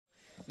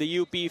The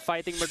UP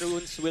Fighting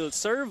Maroons will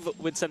serve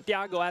with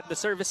Santiago at the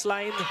service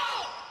line.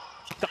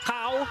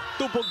 Cacao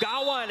to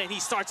Bugawan, and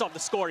he starts off the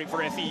scoring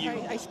for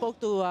FEU. I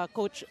spoke to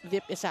Coach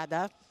Vip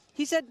Isada.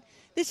 He said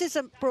this is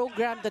a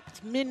program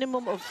that's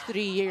minimum of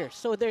 3 years.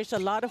 So there's a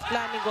lot of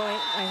planning going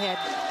ahead,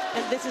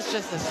 and this is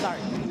just the start.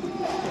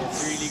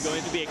 It's really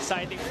going to be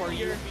exciting for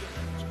you.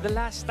 The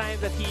last time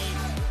that he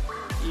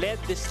led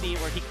this team,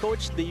 or he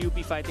coached the UP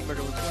Fighting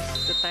Maroons,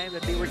 was the time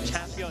that they were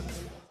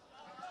champions.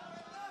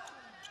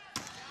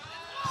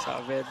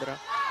 Saavedra.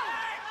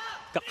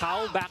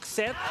 Cacao back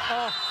set.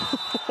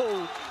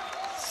 Oh,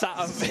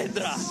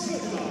 Saavedra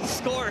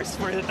scores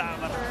for the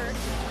Tama.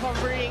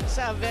 Covering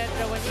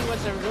Saavedra when he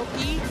was a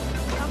rookie.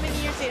 How many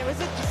years ago? Was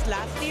it just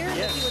last year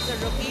that he was a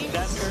rookie?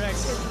 That's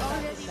correct.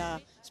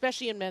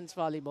 Especially in men's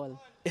volleyball.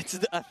 It's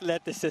the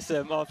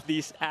athleticism of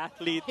these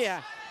athletes.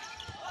 Yeah.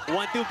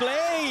 1-2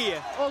 play.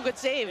 Oh, good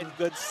save. And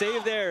good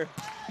save there.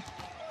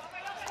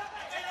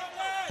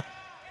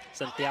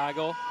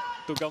 Santiago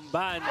to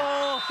Gamban.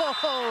 Oh!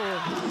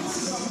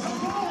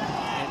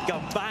 And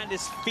Gamban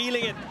is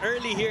feeling it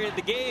early here in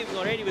the game,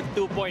 already with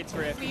 2 points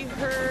for him. We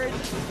heard,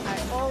 I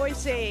always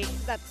say,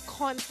 that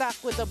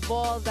contact with the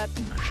ball, that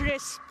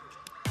crisp,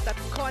 that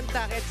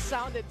contact, it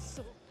sounded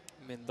so...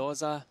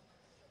 Mendoza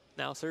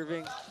now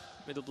serving,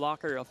 middle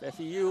blocker of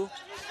FEU.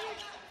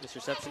 This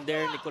reception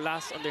there,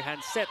 Nicolas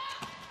underhand set.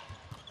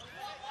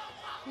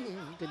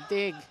 Good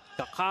dig.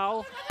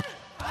 Cacao.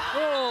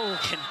 Oh,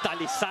 and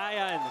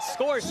Talisayan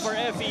scores for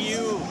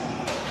FEU.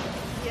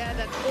 Yeah,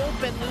 that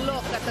open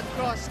look at the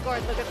cross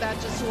court. Look at that,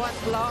 just one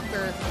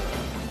blocker.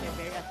 They're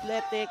very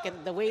athletic, and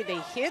the way they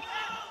hit.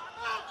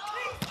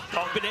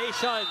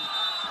 Combination.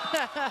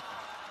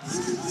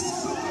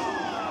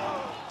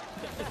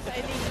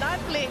 And he's not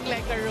playing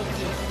like a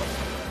rookie.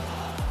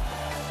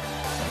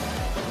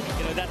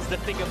 You know, that's the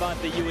thing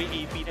about the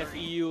UAAP.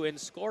 FEU in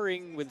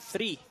scoring with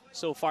 3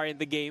 so far in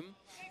the game.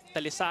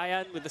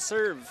 Talisayan with the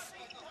serve.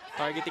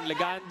 Targeting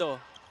Legando.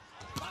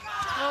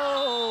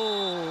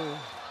 Oh!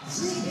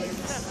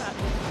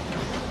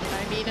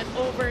 I mean, an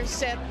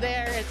overset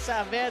there. It's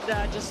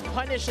Saavedra just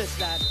punishes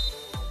that.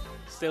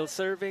 Still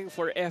serving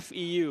for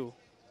FEU.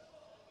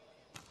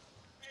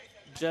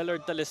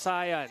 Jellord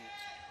Talisayan.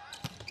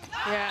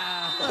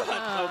 Yeah.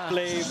 A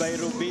play by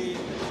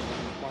Rubin.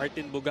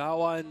 Martin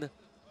Bugawan.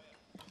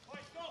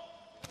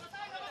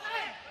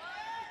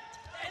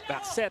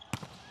 Back set.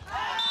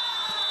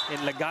 And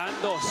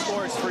Legando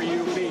scores for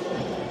UP.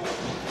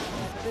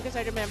 Because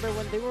I remember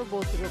when they were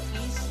both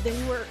rookies,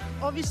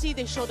 obviously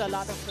they showed a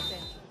lot of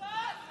potential.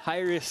 High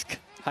risk,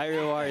 high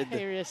reward.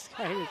 High risk,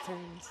 high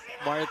returns.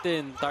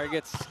 Martin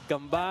targets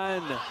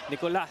Gamban.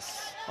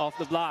 Nicolas off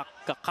the block.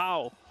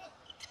 Cacao.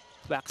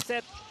 Back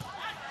set.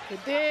 The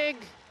dig.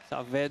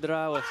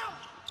 Saavedra was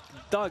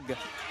dug.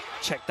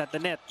 Checked at the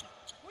net.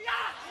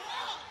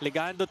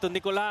 Legando to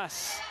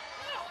Nicolas.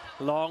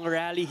 Long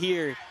rally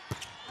here.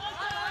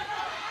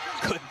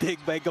 Good dig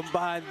by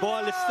Gamban.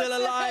 Ball is still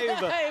alive.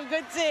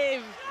 Good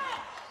save.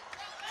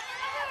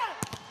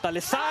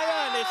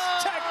 Talisayan is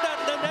checked at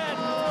the net.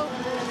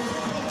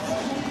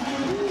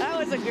 That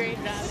was a great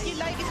rally. He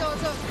likes it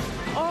also.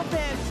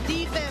 Offense,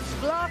 defense,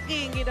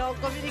 blocking, you know,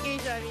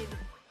 communication. I mean,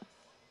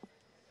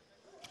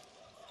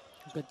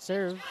 good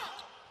serve.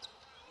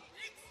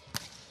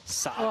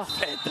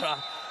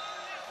 Saavedra.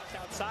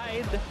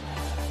 Outside.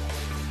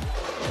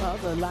 Well,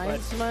 the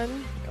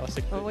linesman.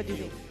 What do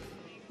you think?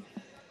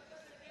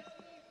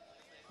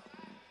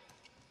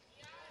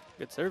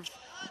 Good serve.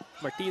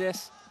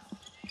 Martinez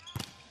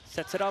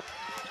sets it up.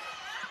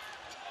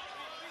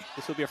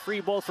 This will be a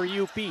free ball for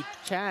UP.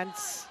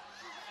 Chance.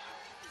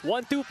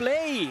 1-2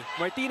 play.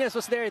 Martinez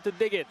was there to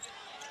dig it.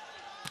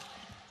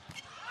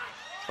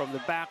 From the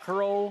back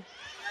row,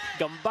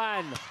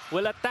 Gamban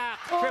will attack.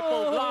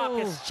 Triple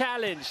block is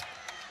challenged.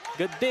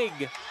 Good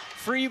dig.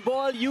 Free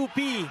ball, UP.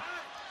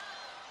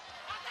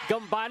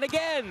 Gamban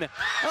again.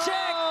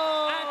 Check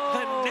at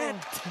the net.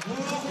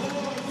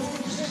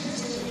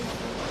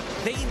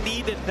 They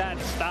needed that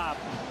stop.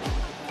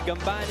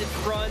 Gamban in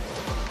front.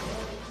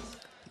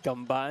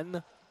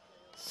 Gamban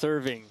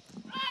serving.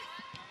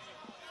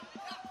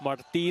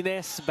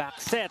 Martinez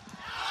back set.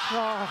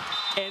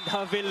 And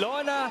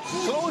Havilona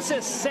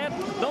closes set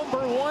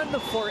number 1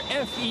 for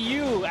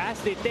FEU as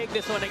they take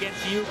this one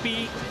against UP.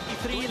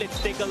 3. Let's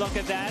take a look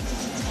at that.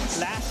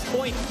 Last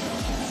point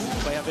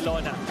by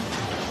Havilona.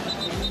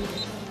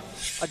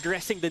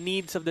 Addressing the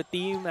needs of the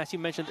team, as you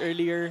mentioned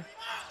earlier.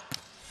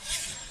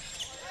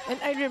 And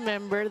I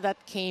remember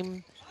that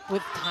came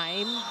with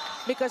time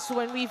because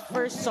when we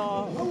first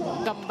saw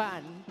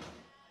Gamban.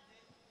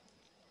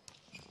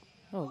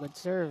 Oh, good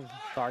serve.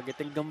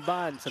 Targeting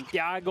Gamban.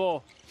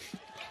 Santiago.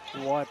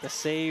 What a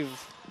save.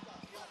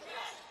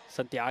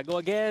 Santiago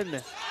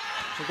again.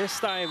 This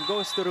time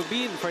goes to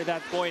Rubin for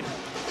that point.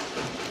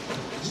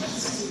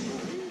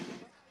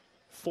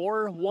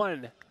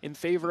 4-1 in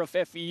favor of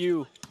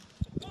FEU.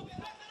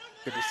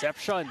 Good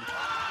reception.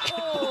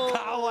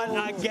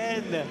 Bugawan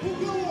again.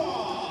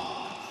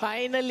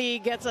 Finally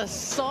gets a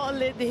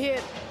solid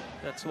hit.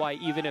 That's why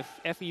even if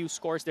FEU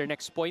scores their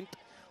next point,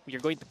 we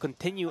you're going to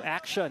continue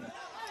action.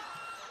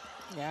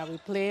 Yeah, we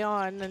play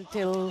on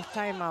until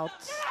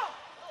timeouts.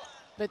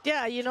 But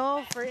yeah, you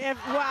know,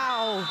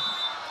 wow.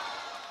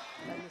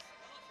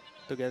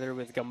 Together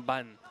with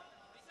Gamban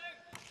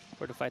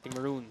for the Fighting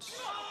Maroons.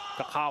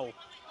 Kakao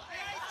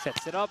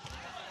sets it up.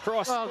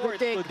 Cross court,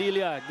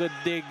 Codilia. Good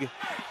dig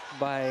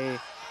by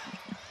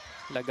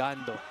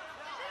Lagando.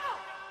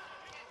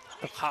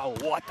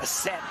 Kakao, what a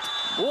set.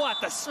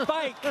 What a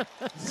spike.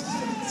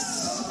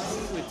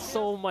 With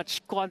so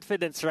much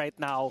confidence right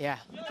now. Yeah.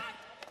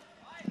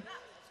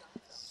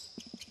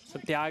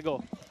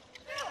 Santiago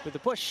with the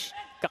push.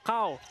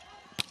 Kakao.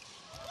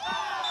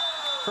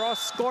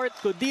 Cross court,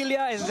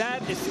 Codilia, and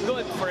that is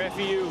good for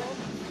FEU.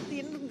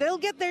 They'll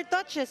get their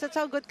touches. That's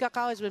how good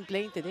Kakao has been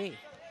playing today.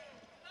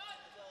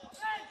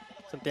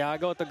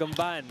 Santiago to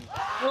Gamban.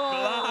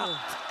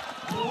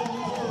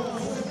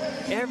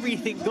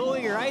 Everything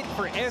going right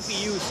for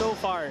FEU so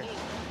far.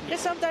 Yeah,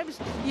 sometimes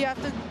you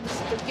have to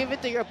give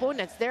it to your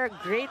opponents. They're a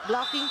great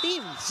blocking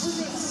team.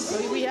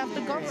 So we have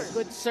to cover.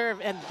 Good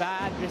serve and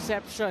bad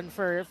reception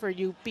for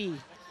UP.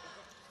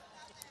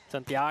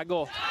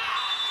 Santiago.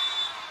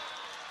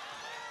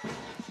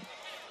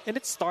 And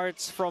it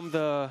starts from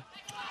the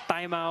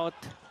timeout.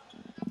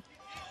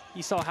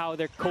 You saw how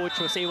their coach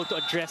was able to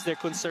address their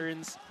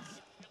concerns.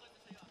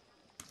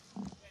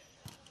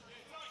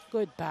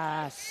 Good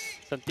pass.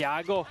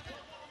 Santiago.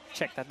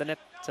 Checked at the net.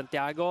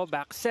 Santiago,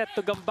 back set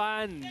to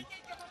Gamban.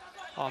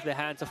 Off the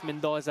hands of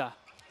Mendoza.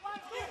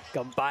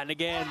 Gamban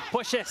again.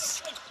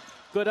 Pushes.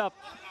 Good up.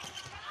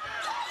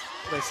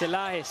 By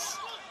Silajes.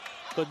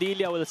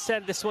 Codilia will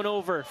send this one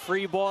over.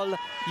 Free ball.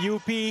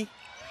 UP.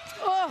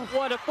 Oh,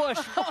 what a push.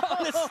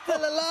 Ball is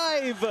still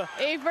alive.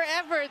 A for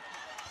effort.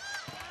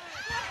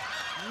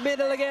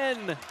 Middle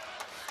again.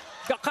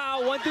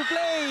 Kakao, 1-2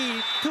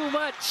 play. Too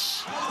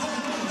much.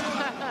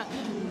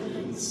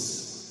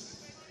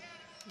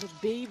 The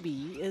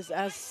baby is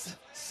as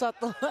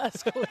subtle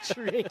as Coach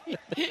Ray.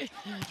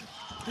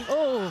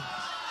 Oh.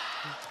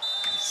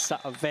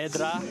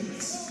 Saavedra.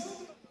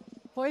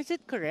 Oh, is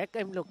it correct?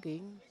 I'm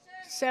looking.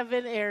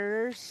 7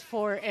 errors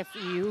for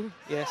FEU.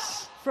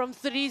 Yes. From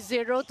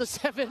 3-0 to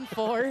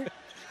 7-4.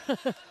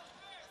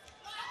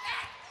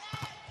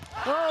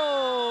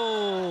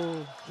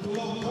 Oh!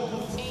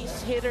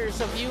 Ace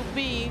hitters of UP.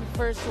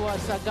 First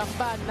was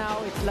Gamban,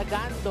 now it's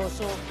Lagando.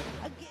 So,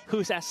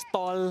 who's as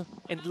tall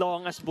and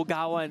long as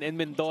Bugawan and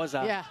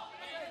Mendoza. Yeah.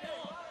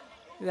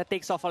 That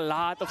takes off a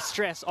lot of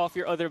stress off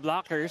your other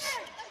blockers.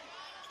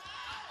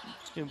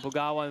 Yung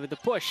Bugawan with the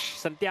push.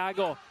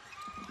 Santiago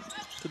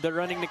to the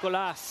running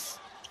Nicolas.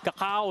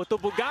 Kakao to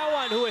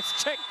Bugawan, who is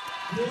checked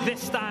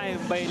this time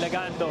by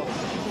Lagando.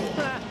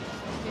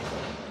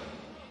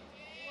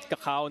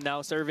 Kakao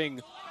now serving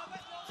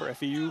for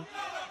FEU.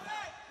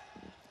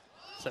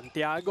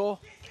 Santiago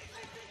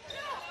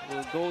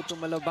will go to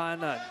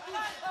Malabanan.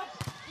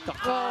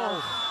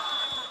 Kakao.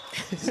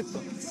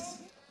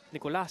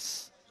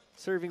 Nicolas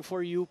serving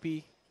for UP.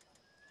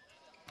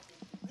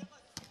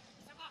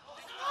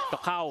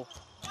 Kakao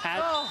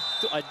had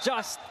to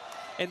adjust,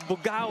 and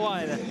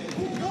Bugawan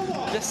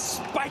just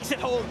spikes it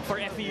home for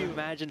FEU.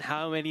 Imagine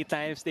how many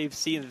times they've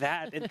seen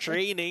that in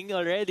training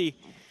already.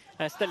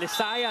 As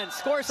Talisayan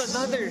scores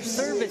another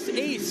service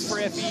ace for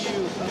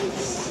FEU.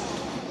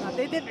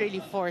 They didn't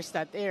really force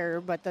that error,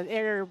 but an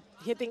error,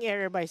 hitting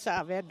error by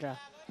Saavedra.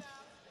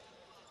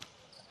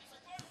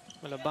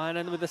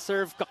 Malabanan with the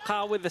serve,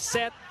 Kakao with the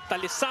set,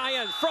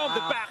 Talisayan from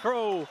the back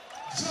row.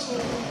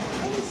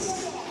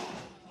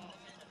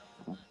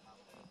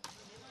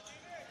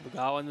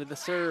 Bugawan with the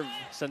serve,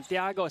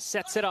 Santiago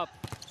sets it up.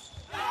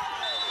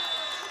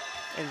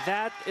 And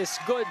that is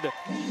good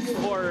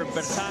for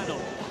Bersano.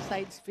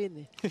 Side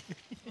spin.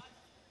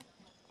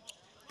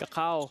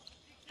 Kakao,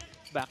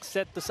 back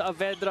set to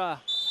Saavedra.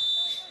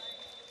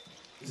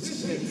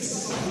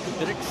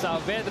 Rick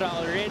Saavedra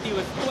already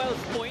with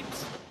 12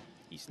 points.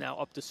 He's now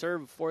up to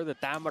serve for the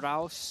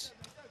Tamaraws.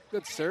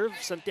 Good serve,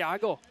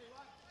 Santiago.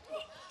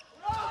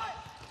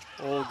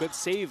 Oh, good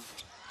save.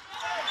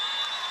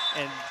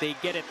 And they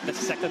get it the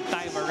second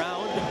time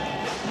around.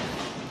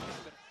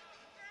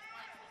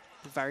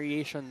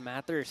 Variation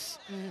matters.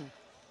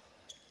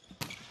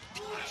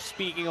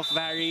 Speaking of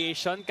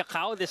variation,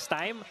 Kakao this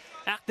time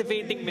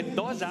activating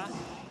Mendoza.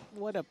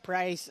 What a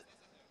prize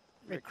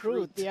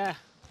recruit, yeah.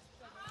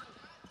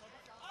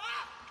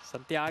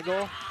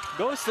 Santiago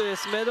goes to his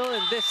middle,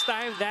 and this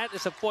time that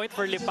is a point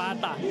for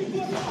Lipata.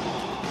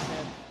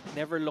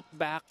 Never look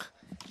back.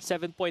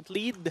 7-point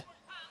lead.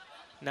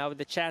 Now with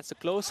the chance to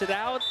close it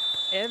out.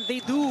 And they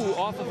do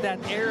off of that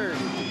error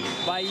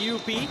by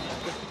UP.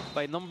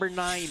 By number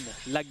 9,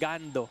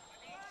 Lagando,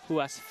 who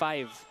has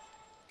 5.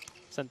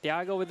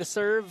 Santiago with the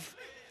serve.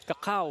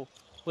 Kakao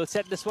will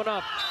set this one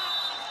up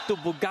to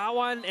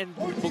Bugawan, and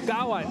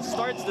Bugawan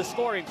starts the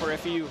scoring for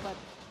FEU. But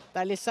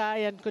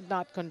Talisayan could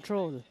not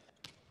control.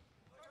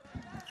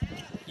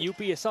 UP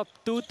is up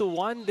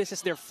 2-1. This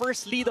is their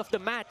first lead of the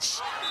match.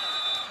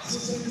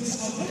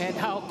 And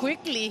how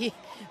quickly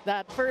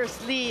that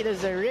first lead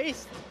is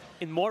erased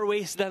in more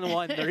ways than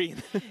one,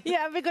 Noreen.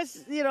 Yeah,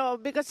 because, you know,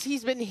 because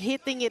he's been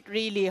hitting it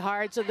really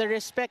hard, so the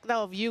respect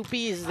now of UP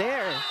is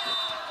there.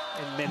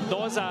 And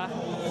Mendoza.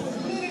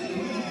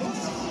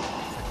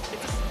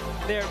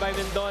 There by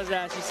Mendoza,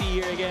 as you see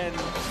here again.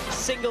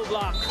 Single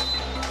block.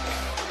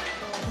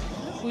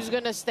 Who's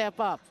going to step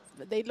up?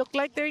 They look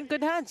like they're in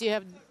good hands. You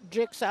have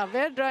Drix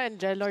Saavedra and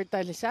Jelord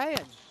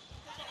Talisayan.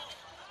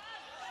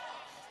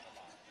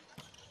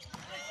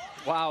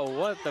 Wow,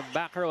 what a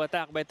back row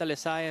attack by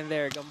Talisayan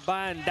there.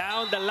 Gamban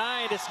down the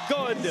line is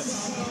good.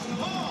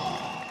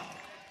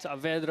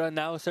 Saavedra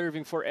now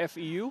serving for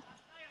FEU.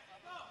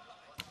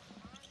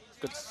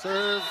 Could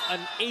serve an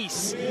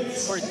ace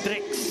for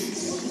Drix.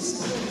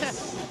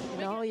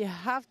 No, you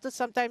have to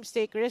sometimes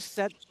take risks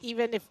that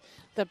even if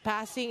the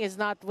passing is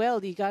not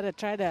well, you got to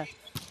try to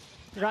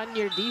run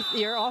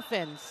your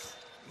offense.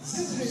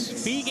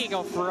 Speaking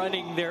of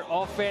running their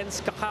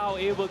offense, Cacao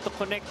able to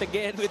connect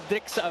again with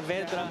Drix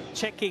Saavedra,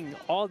 checking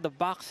all the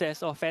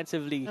boxes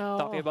offensively.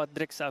 Talking about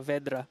Drix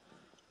Saavedra.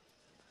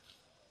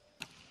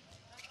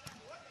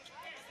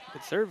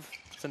 Good serve.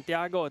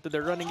 Santiago to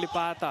the running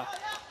Lipata.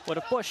 What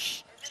a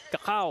push.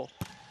 Cacao.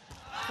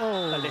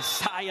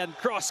 Talisayan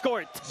cross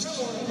court.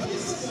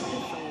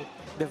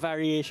 The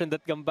variation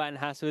that Gamban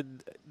has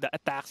with the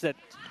attacks that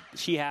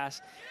she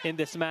has in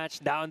this match.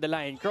 Down the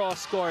line,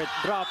 cross court,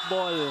 drop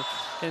ball.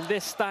 And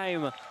this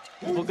time,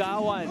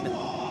 Bugawan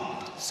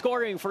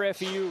scoring for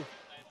FEU.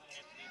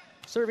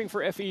 Serving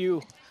for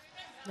FEU.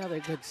 Another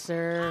good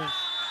serve.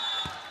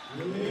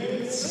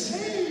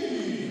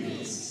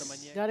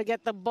 Gotta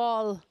get the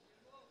ball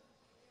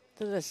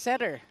to the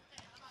setter.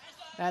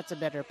 That's a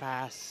better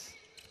pass.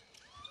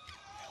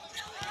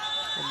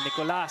 And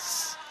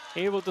Nicolas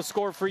able to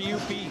score for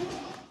UP.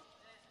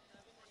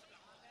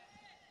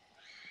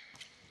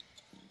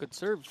 Good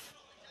serve.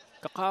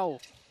 Cacao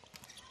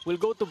will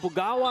go to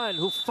Bugawan,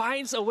 who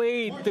finds a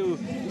way to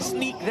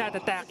sneak that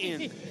attack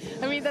in.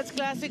 I mean, that's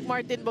classic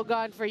Martin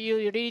Bugawan for you.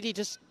 You're really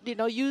just, you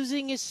know,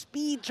 using his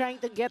speed, trying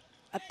to get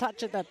a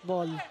touch of that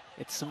ball.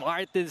 It's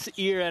Martin's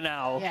era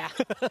now. Yeah.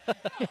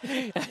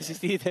 As you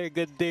see there,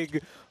 good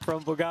dig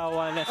from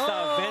Bugawan.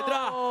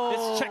 Saavedra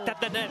is checked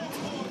at the net.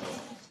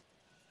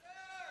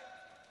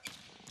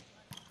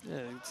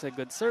 It's a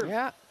good serve.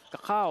 Yeah.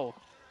 Cacao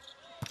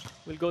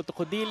will go to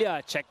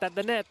Codilia, checked at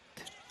the net.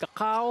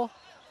 Cacao,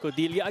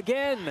 Codilia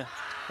again.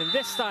 And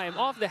this time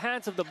off the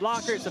hands of the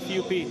blockers of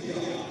UP.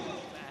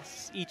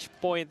 As each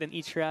point and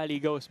each rally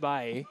goes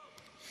by.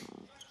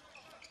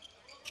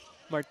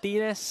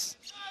 Martinez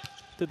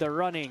to the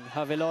running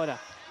Javelona.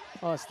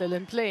 Oh, still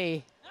in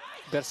play.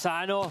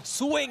 Bersano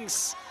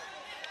swings.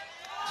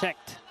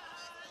 Checked.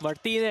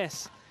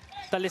 Martinez.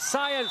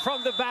 Talisayan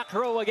from the back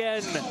row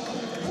again.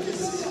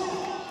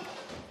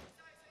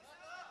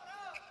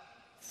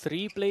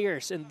 3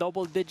 players in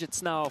double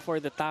digits now for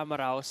the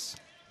Tamaraws.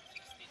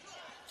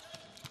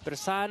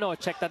 Bersano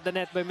checked at the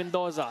net by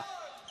Mendoza.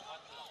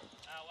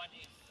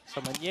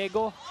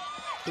 Samaniego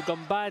to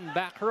Gamban.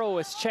 Back row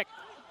is checked.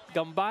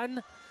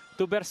 Gamban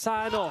to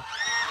Bersano.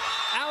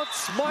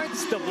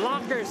 Outsmarts the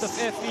blockers of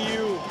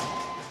FEU.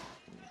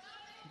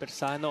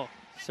 Bersano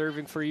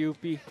serving for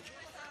UP.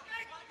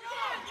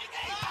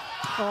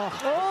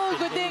 Oh,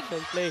 good dig.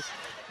 Play.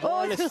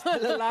 Ball is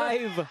still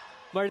alive.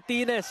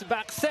 Martinez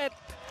back set.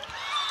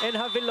 And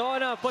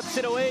Javelona puts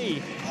it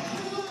away.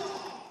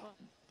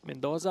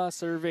 Mendoza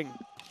serving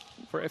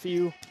for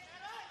FEU.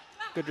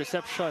 Good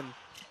reception.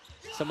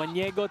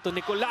 Samaniego to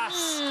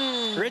Nicolas.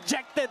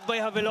 Rejected by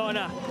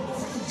Javelona.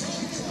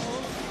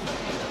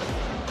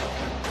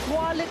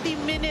 Quality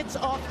minutes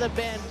off the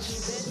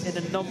bench. And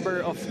a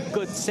number of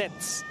good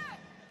sets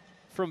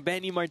from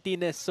Benny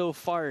Martinez so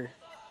far.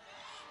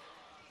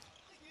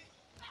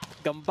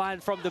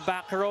 Gamban from the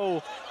back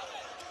row.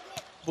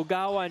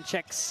 Bugawan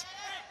checks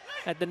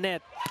at the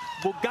net.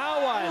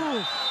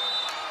 Bugawan!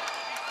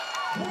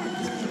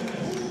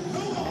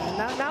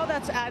 Now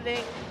that's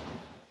adding.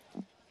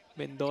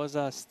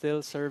 Mendoza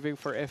still serving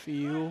for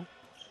FEU.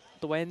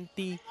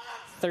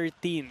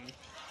 20-13.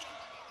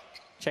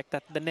 Checked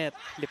at the net.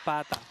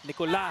 Lipata.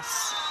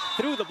 Nicolas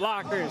through the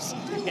blockers.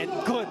 And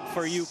good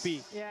for UP.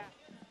 Yeah.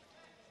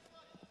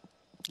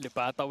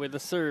 Lipata with the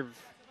serve.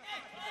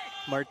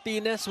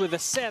 Martinez with a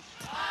set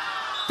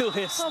to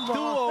his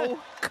duo.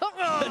 Come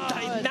on. The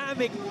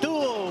dynamic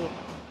duo.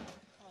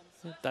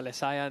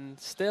 Talisayan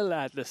still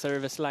at the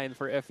service line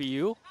for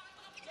FEU.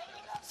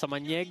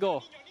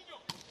 Samaniego.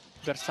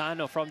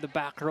 Bersano from the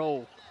back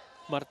row.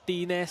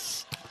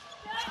 Martinez.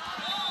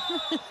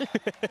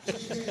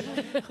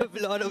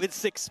 Javelona with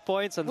 6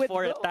 points on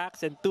 4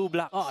 attacks and 2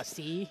 blocks. Oh,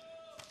 see?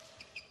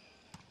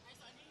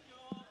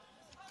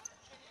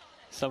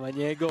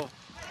 Samaniego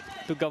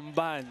to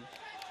Gamban.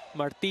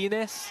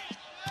 Martinez.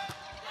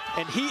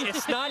 And he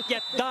is not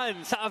yet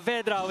done.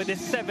 Saavedra with his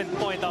 7th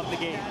point of the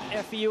game.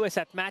 FEU is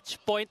at match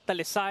point.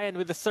 Talisayan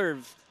with the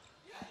serve.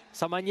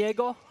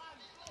 Samaniego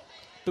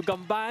to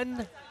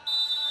Gamban.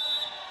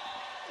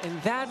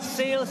 And that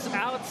sails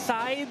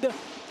outside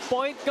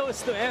point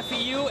goes to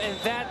FEU, and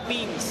that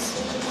means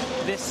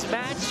this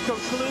match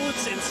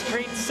concludes in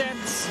straight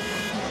sets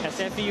as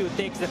FEU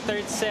takes the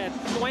third set,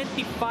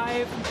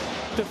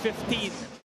 25-15.